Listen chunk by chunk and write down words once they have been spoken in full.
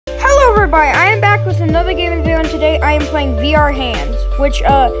everybody, I am back with another gaming video, and today I am playing VR Hands, which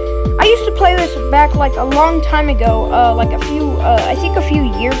I used to play this back like a long time ago, I think a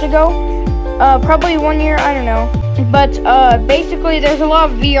few years ago, probably 1 year, I don't know, but basically there's a lot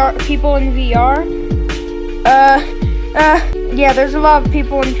of people in VR, yeah, there's a lot of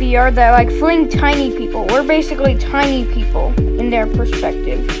people in VR that like fling tiny people. We're basically tiny people in their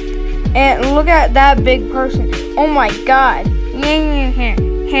perspective, and look at that big person. Oh my god.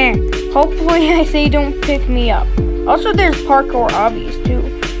 Hopefully they don't pick me up. Also, there's parkour obbies too.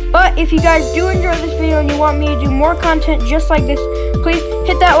 But if you guys do enjoy this video and you want me to do more content just like this, please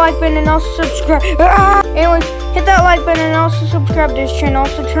hit that like button and also subscribe. Anyways, hit that like button and also subscribe to this channel.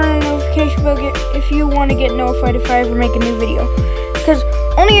 Also turn on the notification bell if you want to get notified if I ever make a new video. Because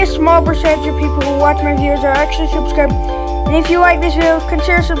only a small percentage of people who watch my videos are actually subscribed. And if you like this video,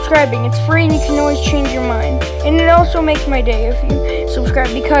 consider subscribing. It's free and you can always change your mind. And it also makes my day if you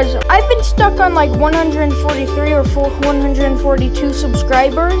subscribe, because I've been stuck on like 143 or 142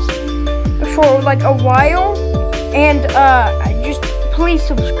 subscribers for like a while. And just please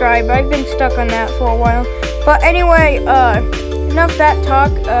subscribe. I've been stuck on that for a while. But anyway, enough that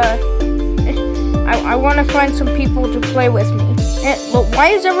talk. I want to find some people to play with me. And look, why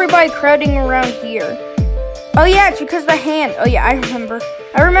is everybody crowding around here? Oh yeah, it's because the hand. Oh yeah, I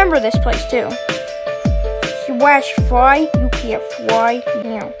remember this place too. Swash fly, you can't fly.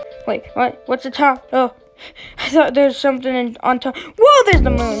 No. Wait, what? What's the top? Oh, I thought there's something on top. Whoa, there's the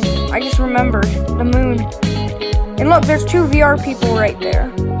moon. I just remembered the moon. And look, there's two VR people right there.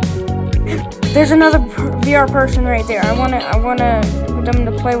 There's another VR person right there. I wanna them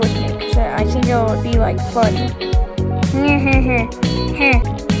to play with me because I think it'll be like fun.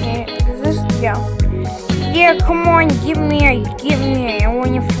 Is this? Yeah. Yeah, come on, give me. I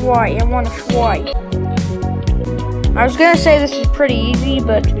want to fly. I was gonna say this is pretty easy,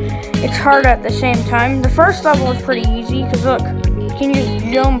 but it's hard at the same time. The first level is pretty easy, because look, you can just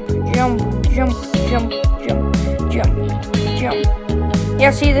jump.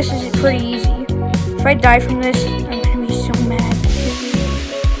 Yeah, see, this is pretty easy. If I die from this, I'm gonna be so mad.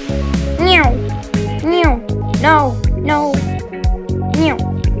 No.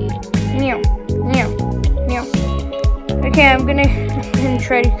 Okay, I'm gonna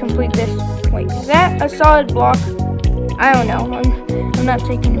try to complete this. Wait, is that a solid block? I don't know. I'm not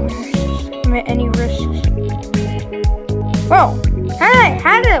taking any risks. Whoa!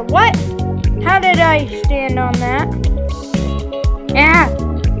 How did I stand on that? Yeah.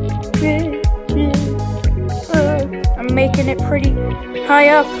 I'm making it pretty high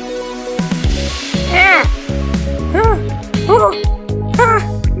up. Yeah.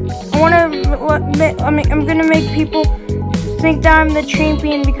 I'm gonna make people think that I'm the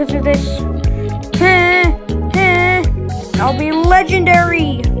champion because of this. I'll be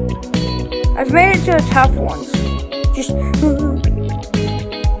legendary. I've made it to the top once. Just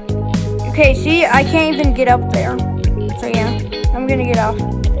okay. See, I can't even get up there. So yeah, I'm gonna get off.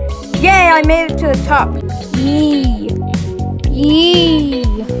 Yay! I made it to the top. Yee.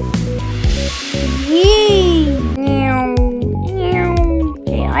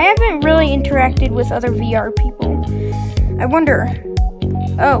 Okay, I haven't really interacted with other VR people. I wonder.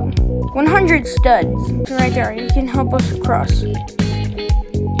 Oh, 100 studs. Right there. You can help us across.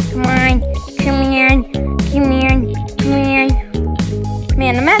 Come on.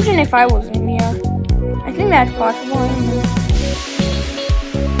 Man, imagine if I was in VR. I think that's possible.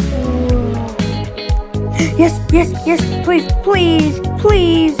 Yes.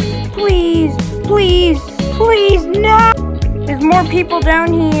 Please, no! There's more people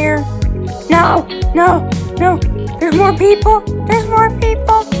down here. No. There's more people.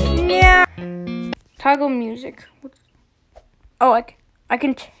 Yeah. Toggle music. Oh, I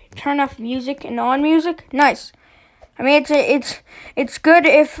can turn off music and on music. Nice. I mean, it's good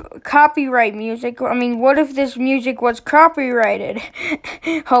if copyright music. I mean, what if this music was copyrighted?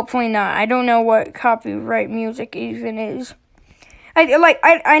 Hopefully not. I don't know what copyright music even is.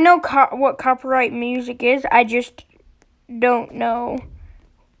 I know what copyright music is. I just don't know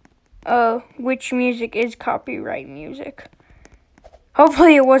which music is copyright music.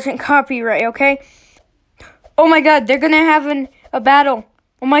 Hopefully it wasn't copyright, okay? Oh my god, they're gonna have a battle.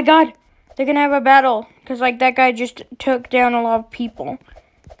 Oh my god, they're gonna have a battle. Because, like, that guy just took down a lot of people.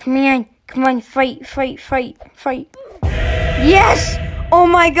 Come on, fight. Yes! Oh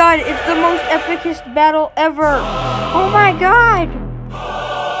my god, it's the most epicest battle ever. Oh my god.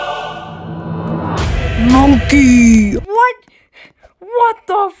 Monkey. What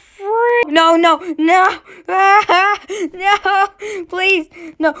the frick? No. No, please.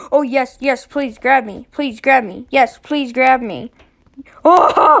 No. Oh, yes, please grab me. Yes, please grab me.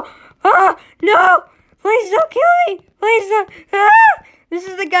 Oh, Ah, no! Please don't kill me! Please don't. Ah! This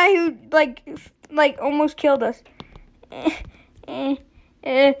is the guy who like almost killed us.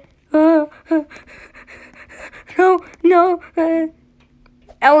 No.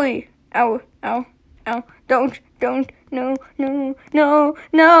 Ellie. Ow. Don't. No. No.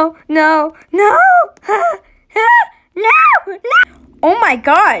 Oh my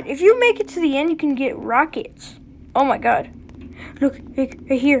god. If you make it to the end, you can get rockets. Oh my god. Look,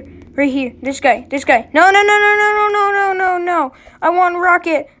 right here. This guy. No. I want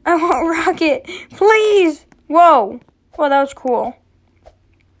rocket. Please. Whoa. Well, that was cool.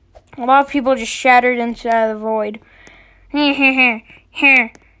 A lot of people just shattered into the void.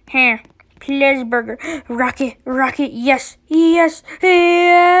 Pleasburger. Rocket. Yes.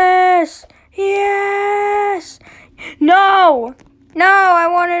 No, I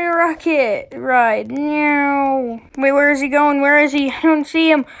wanted a rocket ride. No. Wait, where is he going? I don't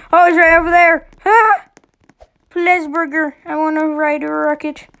see him. Oh, he's right over there. Ah! Pleasburger. I want to ride a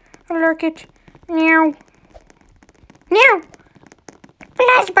rocket. Meow.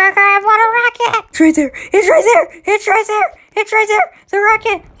 Pleasburger, I want a rocket. It's right there.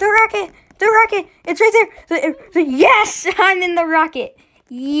 The rocket. It's right there. Yes, I'm in the rocket.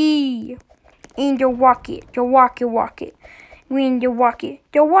 Yee. In the rocket. We in the rocket.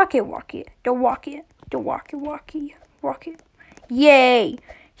 The rocket. Yay.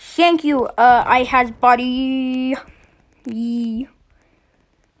 Thank you, I has body. Yee.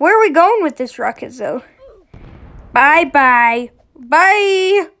 Where are we going with this rocket, though? Bye,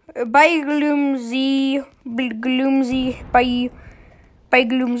 Gloomsy. Bye,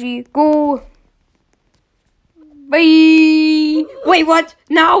 Gloomsy. Go. Bye. Wait, what?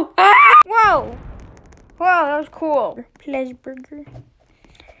 No. Ah! Whoa. Wow, that was cool. Pleasburger.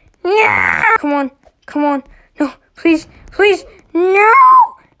 Yeah. Come on. No, please. No.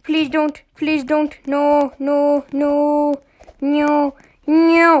 Please don't. No.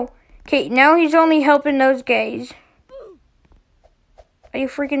 Okay, now he's only helping those guys. Are you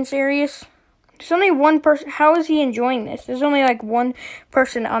freaking serious? There's only one person. How is he enjoying this? There's only like one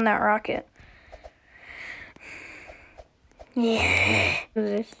person on that rocket. Yeah. What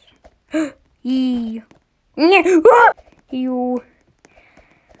is this? Yee. You.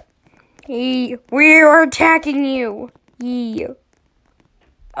 Yee. We are attacking you. Yee.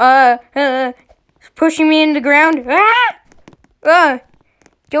 Pushing me in the ground.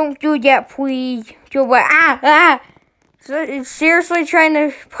 Don't do that, please. Seriously trying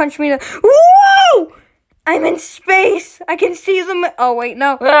to punch me. Whoa! I'm in space. I can see them. Oh, wait,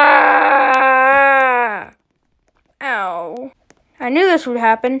 no. Ow. I knew this would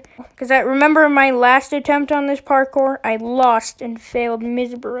happen. Because I remember my last attempt on this parkour, I lost and failed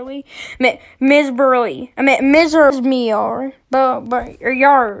miserably. I meant miserably. Miserably.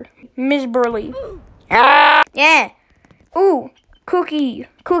 Yeah. Ooh. Cookie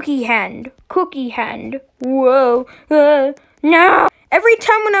hand. Whoa. No. Every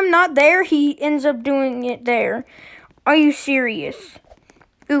time when I'm not there, he ends up doing it there. Are you serious?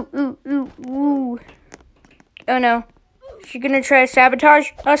 Ooh. Oh no. She gonna try to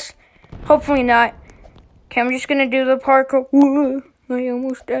sabotage us? Hopefully not. Okay, I'm just gonna do the parkour. Whoa. I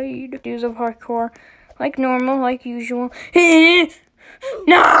almost died. Do the parkour. Like normal, like usual. No!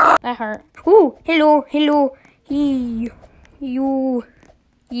 That hurt. Ooh, hello. You.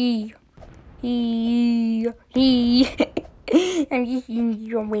 Yee. I'm just in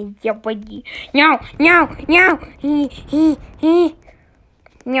your way, your buddy. No. No.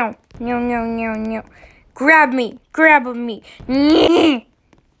 Grab me.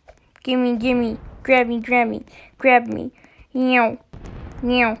 Gimme. Grab me. No.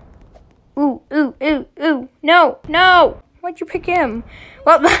 Ooh. No. Why'd you pick him?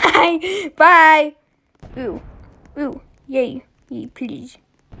 Well, bye. Ooh. Yay, please.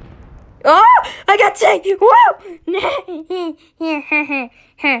 Oh, I got tagged. Whoa!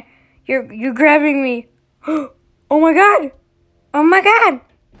 You're grabbing me. Oh my god.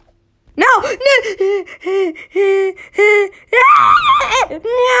 No.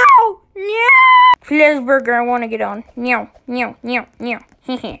 Pleasburger, I want to get on. No. No.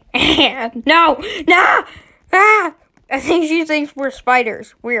 Ah! I think she thinks we're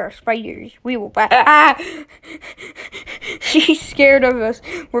spiders. We are spiders. We will She's scared of us.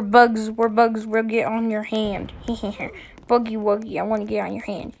 We're bugs. We'll get on your hand. Buggy wuggy, I want to get on your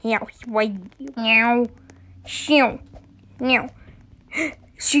hand. Meow.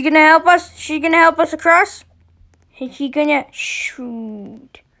 She gonna help us? Across? Is she gonna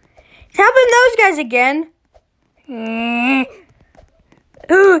shoot? It's helping those guys again.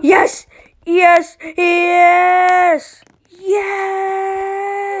 Yes.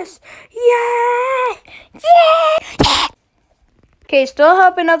 Okay, still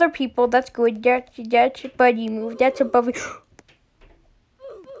helping other people. That's good. That's a buddy move. That's above it.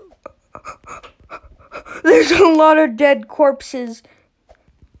 There's a lot of dead corpses.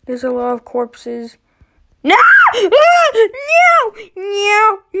 There's a lot of corpses. No! Ah! No!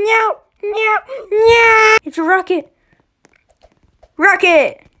 No! No! No! No! It's a rocket.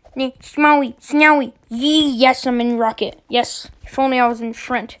 Rocket! Snowy, snowy. Yee, yes, I'm in rocket. Yes. If only I was in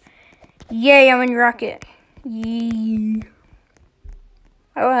front. Yay, I'm in rocket. Yee.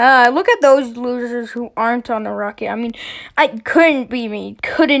 Look at those losers who aren't on the rocket. I mean, it couldn't be me.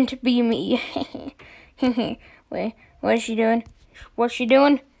 Couldn't be me. Wait, what is she doing? What's she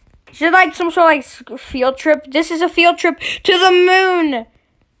doing? Is it like some sort of like field trip? This is a field trip to the moon.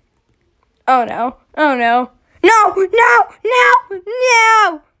 Oh no. Oh no. No, no, no,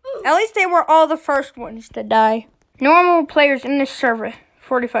 no. At least they were all the first ones to die. Normal players in this server,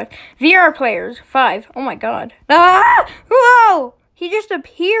 45. VR players, 5. Oh my god. Ah! Whoa! He just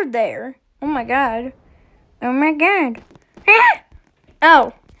appeared there. Oh my god. Oh my god. Ah!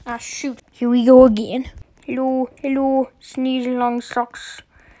 Oh. Ah, shoot. Here we go again. Hello, hello. Sneeze long socks.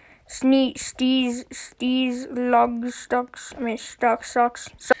 Steez log stocks. I mean, stock socks.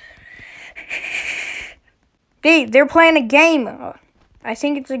 They're playing a game. I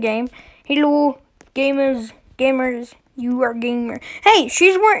think it's a game. Hello, gamers, you are gamer. Hey,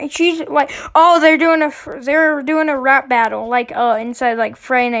 she's like, oh, they're doing a rap battle, like, inside, like,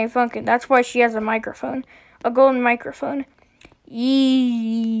 Friday Night Funkin'. That's why she has a microphone, a golden microphone.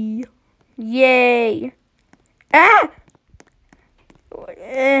 Yay. Ah!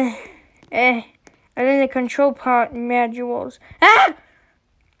 And then the control part modules. Ah!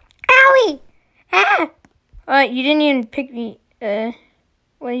 Owie! Ah! You didn't even pick me,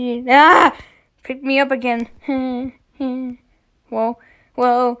 what you, pick me up again. Whoa,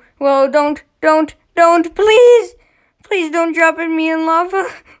 don't, please don't drop me in lava,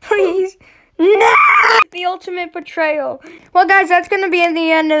 please. No! The ultimate betrayal. Well, guys, that's going to be at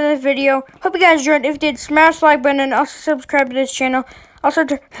the end of the video. Hope you guys enjoyed. If you did, smash the like button and also subscribe to this channel. Also,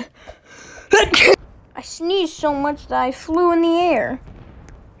 I sneezed so much that I flew in the air.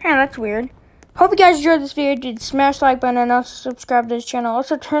 Yeah, that's weird. Hope you guys enjoyed this video. Did smash the like button and also subscribe to this channel.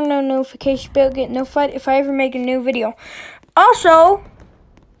 Also, turn on the notification bell to get notified if I ever make a new video. Also,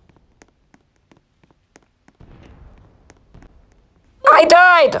 I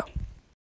died!